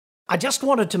I just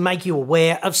wanted to make you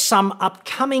aware of some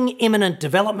upcoming imminent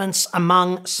developments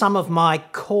among some of my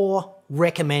core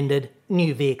recommended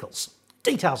new vehicles.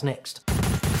 Details next.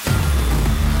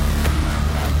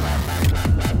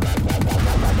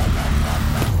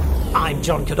 I'm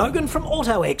John Cadogan from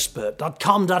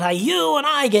AutoExpert.com.au and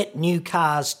I get new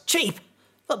cars cheap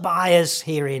for buyers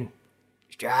here in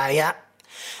Australia.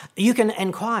 You can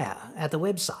inquire at the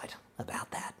website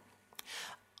about that.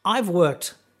 I've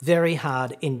worked very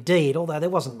hard indeed, although there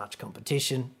wasn't much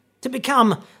competition, to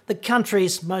become the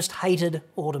country's most hated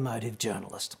automotive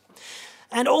journalist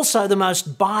and also the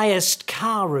most biased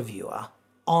car reviewer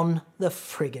on the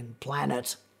friggin'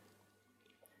 planet.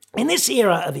 In this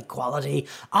era of equality,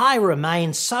 I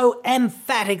remain so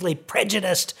emphatically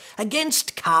prejudiced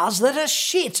against cars that are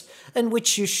shit and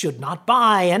which you should not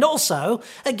buy, and also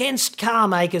against car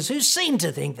makers who seem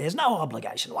to think there's no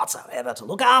obligation whatsoever to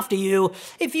look after you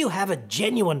if you have a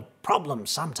genuine problem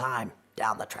sometime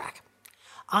down the track.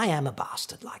 I am a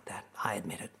bastard like that, I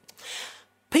admit it.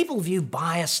 People view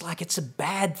bias like it's a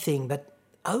bad thing, but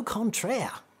au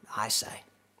contraire, I say.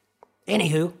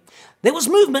 Anywho, there was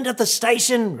movement at the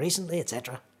station recently,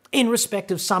 etc., in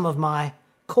respect of some of my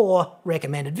core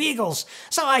recommended vehicles,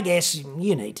 so I guess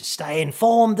you need to stay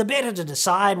informed, the better to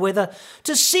decide whether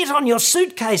to sit on your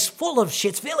suitcase full of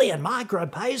Shitsvillian micro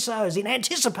pesos in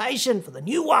anticipation for the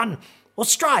new one, or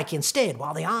strike instead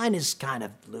while the iron is kind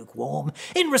of lukewarm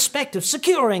in respect of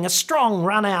securing a strong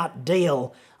run-out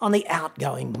deal on the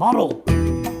outgoing model.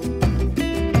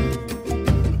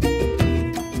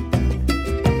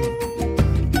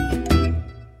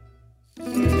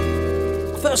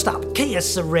 First up, Kia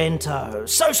Sorento.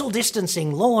 Social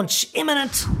distancing launch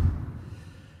imminent.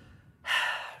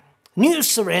 New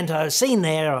Sorento seen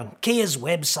there on Kia's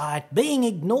website being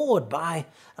ignored by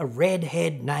a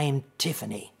redhead named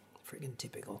Tiffany. Friggin'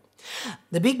 typical.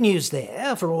 The big news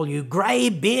there for all you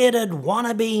grey-bearded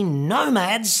wannabe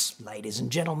nomads, ladies and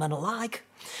gentlemen alike.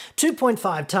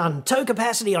 2.5 tonne tow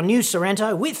capacity on new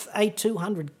Sorento with a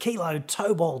 200 kilo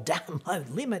tow ball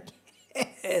download limit.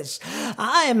 Yes,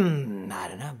 I'm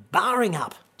barring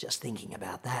up just thinking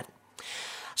about that.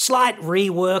 Slight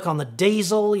rework on the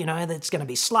diesel, that's going to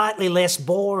be slightly less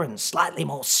bore and slightly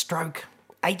more stroke.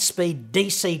 8-speed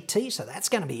DCT, so that's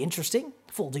going to be interesting.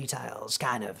 Full details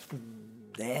kind of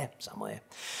there somewhere.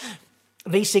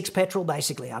 V6 petrol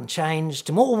basically unchanged.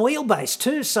 More wheelbase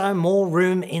too, so more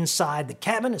room inside the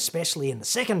cabin, especially in the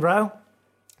second row.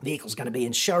 Vehicle's going to be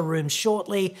in showrooms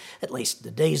shortly, at least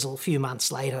the diesel, a few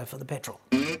months later for the petrol.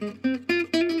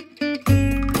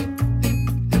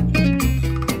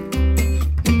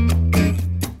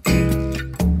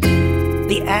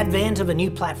 The advent of a new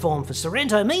platform for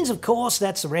Sorento means, of course,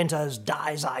 that Sorrento's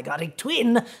dizygotic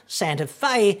twin, Santa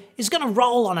Fe, is going to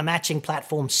roll on a matching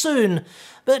platform soon,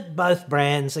 but both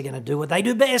brands are going to do what they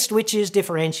do best, which is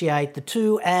differentiate the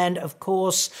two and, of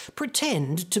course,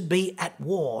 pretend to be at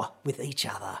war with each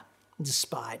other,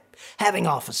 despite having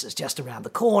offices just around the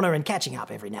corner and catching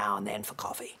up every now and then for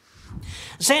coffee.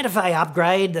 Santa Fe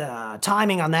upgrade,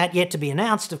 timing on that yet to be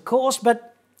announced, of course,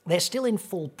 but they're still in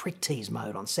full prick tease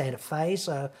mode on Santa Fe,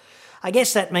 so I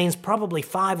guess that means probably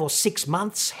 5 or 6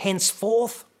 months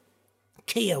henceforth.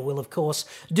 Kia will, of course,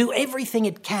 do everything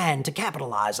it can to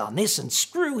capitalise on this and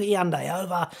screw Hyundai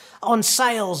over on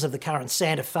sales of the current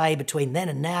Santa Fe between then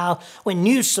and now, when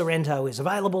new Sorento is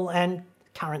available and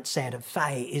current Santa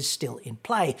Fe is still in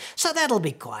play. So that'll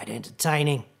be quite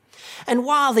entertaining. And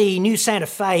while the new Santa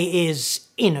Fe is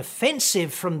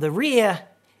inoffensive from the rear,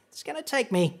 it's going to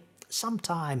take me some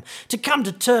time to come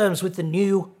to terms with the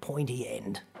new pointy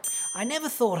end. I never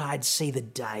thought I'd see the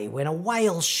day when a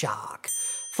whale shark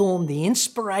formed the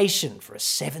inspiration for a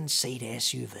 7-seat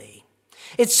SUV.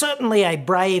 It's certainly a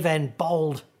brave and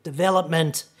bold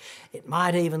development. It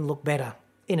might even look better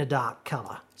in a dark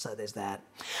colour, so there's that.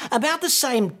 About the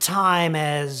same time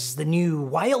as the new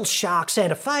whale shark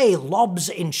Santa Fe lobs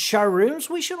in showrooms,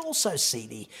 we should also see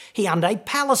the Hyundai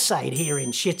Palisade here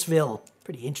in Shitsville.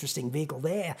 Pretty interesting vehicle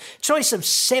there. Choice of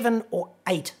 7 or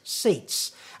 8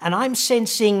 seats. And I'm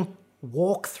sensing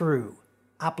walk-through,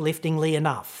 upliftingly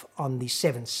enough, on the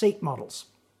 7-seat models.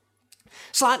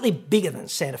 Slightly bigger than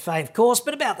Santa Fe, of course,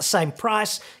 but about the same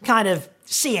price, kind of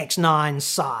CX-9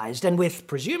 sized, and with,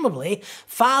 presumably,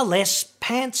 far less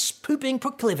pants-pooping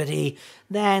proclivity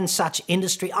than such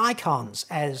industry icons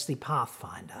as the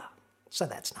Pathfinder. So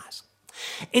that's nice.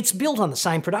 It's built on the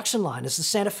same production line as the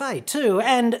Santa Fe too,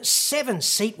 and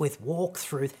 7-seat with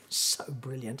walk-through. So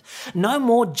brilliant. No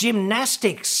more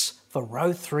gymnastics for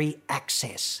row 3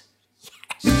 access.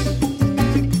 Yes!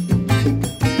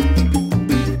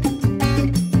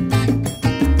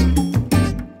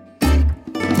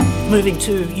 Moving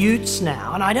to utes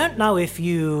now, and I don't know if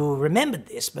you remembered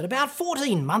this, but about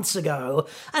 14 months ago,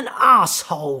 an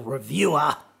arsehole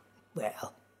reviewer,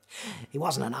 well, he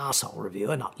wasn't an arsehole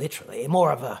reviewer, not literally, more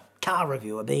of a car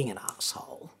reviewer being an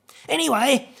arsehole.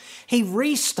 Anyway, he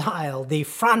restyled the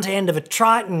front end of a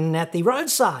Triton at the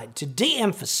roadside to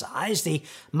de-emphasise the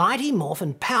Mighty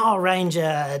Morphin Power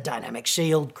Ranger Dynamic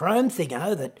Shield chrome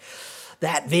thingo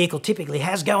that vehicle typically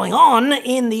has going on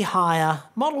in the higher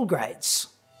model grades.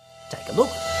 Take a look.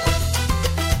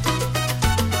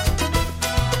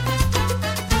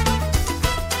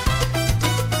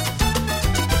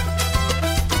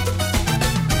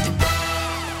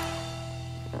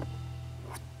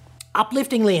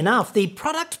 Upliftingly enough, the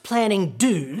product planning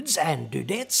dudes and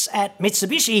dudettes at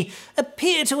Mitsubishi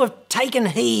appear to have taken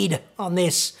heed on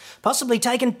this, possibly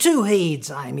taken two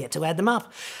heeds, I am yet to add them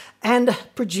up, and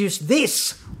produced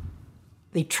this.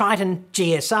 The Triton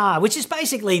GSR, which is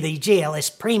basically the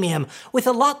GLS Premium with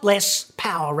a lot less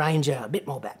Power Ranger, a bit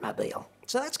more Batmobile.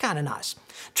 So that's kind of nice.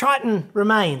 Triton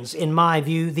remains, in my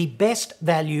view, the best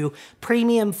value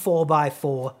premium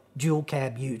 4x4 dual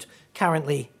cab ute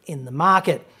currently in the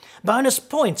market. Bonus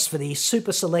points for the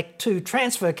Super Select 2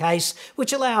 transfer case,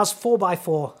 which allows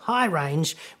 4x4 high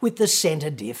range with the centre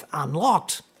diff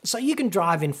unlocked. So you can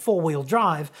drive in four-wheel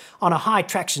drive on a high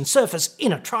traction surface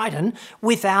in a Triton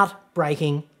without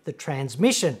breaking the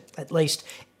transmission, at least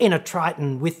in a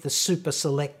Triton with the Super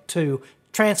Select 2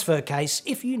 transfer case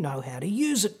if you know how to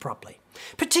use it properly.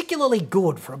 Particularly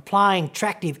good for applying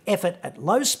tractive effort at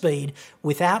low speed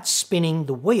without spinning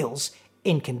the wheels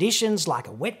in conditions like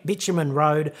a wet bitumen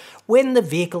road when the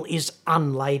vehicle is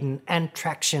unladen and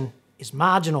traction is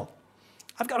marginal.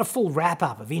 I've got a full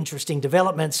wrap-up of interesting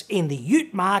developments in the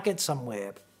ute market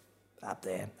somewhere up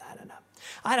there.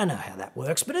 I don't know how that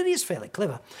works, but it is fairly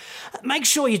clever. Make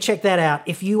sure you check that out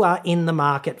if you are in the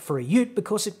market for a ute,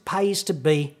 because it pays to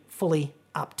be fully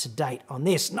up to date on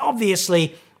this. And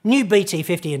obviously, new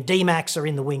BT50 and D-Max are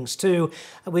in the wings too.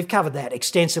 We've covered that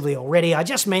extensively already. I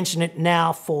just mention it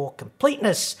now for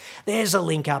completeness. There's a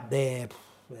link up there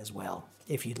as well,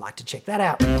 if you'd like to check that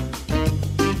out.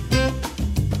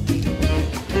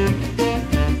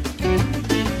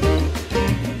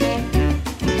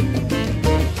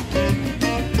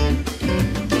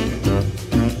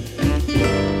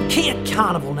 Kia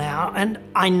Carnival now, and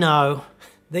I know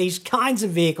these kinds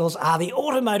of vehicles are the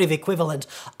automotive equivalent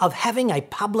of having a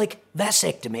public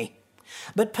vasectomy.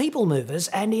 But people movers,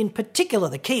 and in particular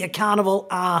the Kia Carnival,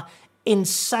 are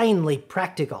insanely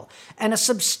practical, and a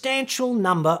substantial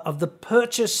number of the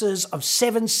purchasers of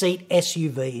 7-seat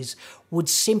SUVs would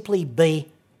simply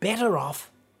be better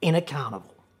off in a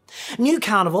Carnival. New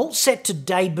Carnival set to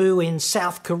debut in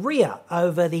South Korea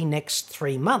over the next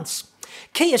 3 months.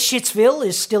 Kia Shitsville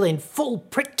is still in full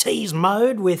prick tease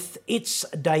mode with its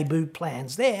debut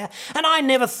plans there, and I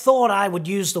never thought I would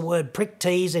use the word prick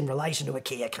tease in relation to a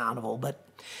Kia Carnival, but,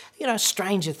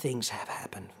 stranger things have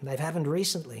happened. They've happened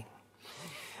recently.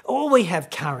 All we have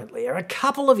currently are a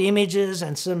couple of images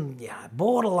and some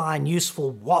borderline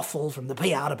useful waffle from the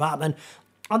PR department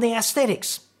on the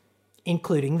aesthetics,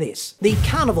 including this. The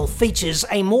Carnival features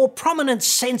a more prominent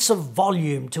sense of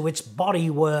volume to its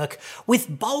bodywork,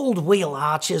 with bold wheel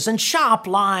arches and sharp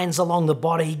lines along the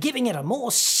body, giving it a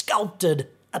more sculpted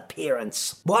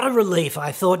appearance. What a relief,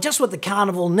 I thought, just what the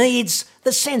Carnival needs,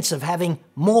 the sense of having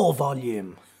more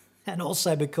volume. And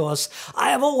also because I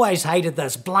have always hated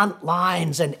those blunt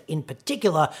lines and, in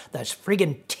particular, those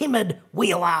friggin' timid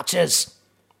wheel arches.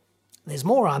 There's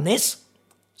more on this,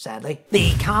 sadly.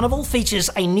 The Carnival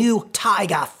features a new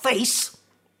Tiger face,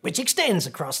 which extends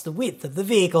across the width of the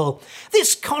vehicle.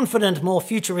 This confident, more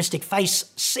futuristic face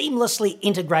seamlessly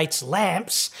integrates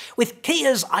lamps with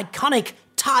Kia's iconic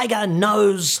Tiger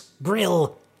nose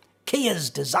grille.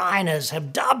 Kia's designers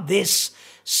have dubbed this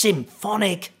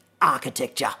symphonic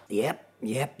architecture. Yep.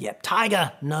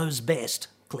 Tiger knows best,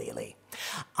 clearly.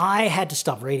 I had to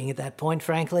stop reading at that point,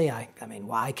 frankly. I mean,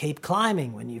 why keep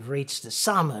climbing when you've reached the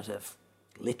summit of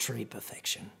literary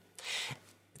perfection?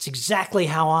 It's exactly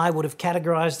how I would have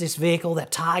categorised this vehicle,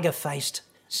 that tiger-faced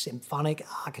symphonic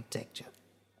architecture.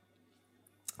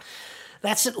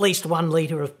 That's at least 1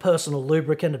 litre of personal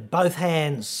lubricant at both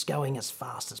hands, going as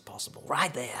fast as possible.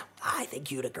 Right there. I think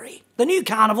you'd agree. The new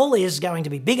Carnival is going to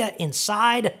be bigger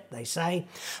inside, they say,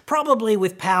 probably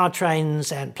with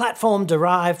powertrains and platform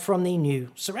derived from the new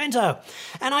Sorento.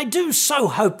 And I do so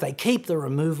hope they keep the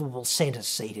removable centre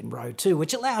seat in row 2,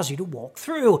 which allows you to walk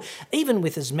through, even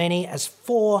with as many as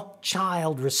 4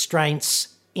 child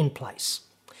restraints in place.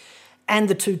 And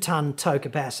the 2-tonne tow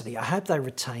capacity. I hope they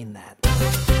retain that.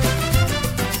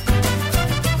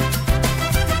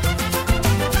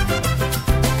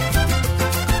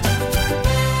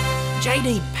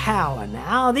 JD Power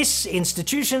now. This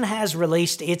institution has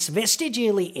released its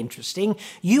vestigially interesting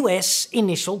US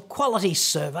Initial Quality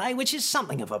Survey, which is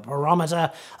something of a barometer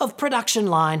of production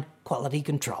line quality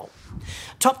control.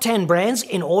 Top 10 brands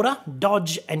in order: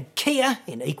 Dodge and Kia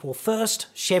in equal first,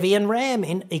 Chevy and Ram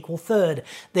in equal third,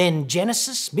 then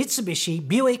Genesis, Mitsubishi,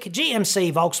 Buick,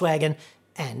 GMC, Volkswagen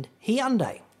and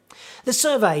Hyundai. The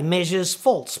survey measures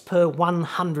faults per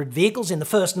 100 vehicles in the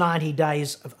first 90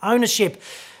 days of ownership.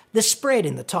 The spread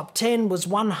in the top 10 was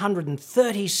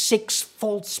 136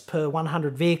 faults per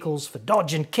 100 vehicles for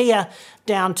Dodge and Kia,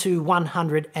 down to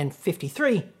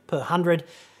 153 per 100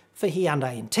 for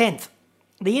Hyundai in 10th.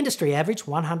 The industry average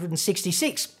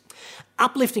 166.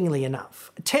 Upliftingly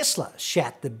enough, Tesla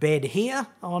shat the bed here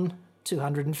on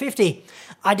 250.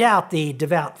 I doubt the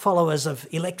devout followers of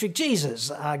Electric Jesus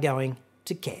are going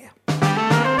to care.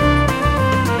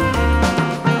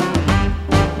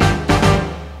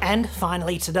 And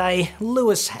finally today,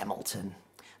 Lewis Hamilton.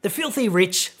 The filthy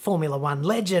rich Formula One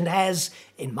legend has,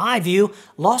 in my view,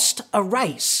 lost a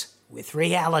race with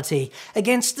reality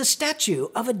against the statue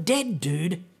of a dead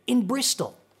dude in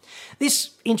Bristol. This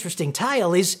interesting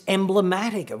tale is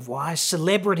emblematic of why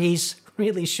celebrities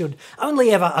really should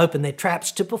only ever open their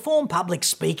traps to perform public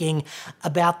speaking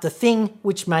about the thing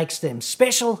which makes them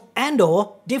special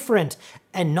and/or different,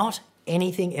 and not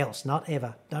anything else. Not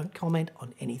ever. Don't comment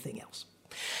on anything else.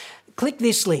 Click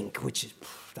this link, which is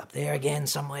up there again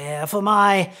somewhere, for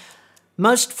my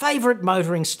most favourite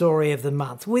motoring story of the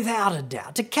month, without a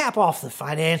doubt. To cap off the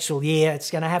financial year,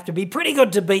 it's going to have to be pretty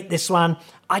good to beat this one.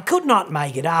 I could not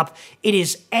make it up. It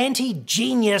is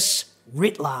anti-genius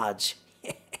writ large.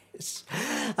 Yes.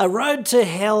 A road to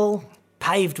hell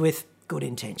paved with good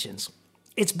intentions.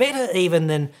 It's better even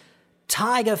than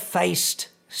tiger-faced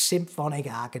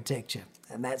symphonic architecture,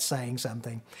 and that's saying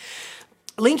something.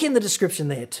 Link in the description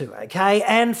there too, okay?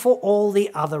 And for all the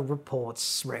other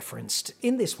reports referenced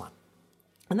in this one.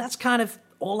 And that's kind of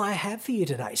all I have for you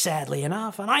today, sadly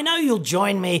enough. And I know you'll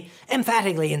join me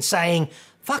emphatically in saying,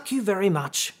 fuck you very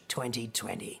much,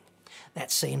 2020.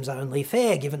 That seems only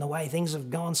fair given the way things have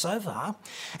gone so far.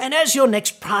 And as your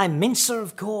next Prime Minister,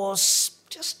 of course,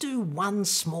 just do one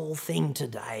small thing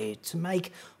today to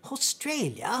make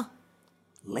Australia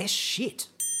less shit.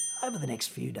 Over the next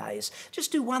few days,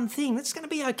 just do one thing. That's going to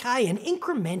be okay, and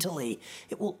incrementally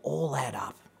it will all add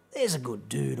up. There's a good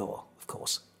dude, or of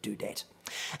course, dudette.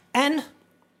 And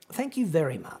thank you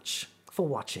very much for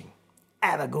watching.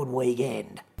 Have a good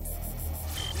weekend.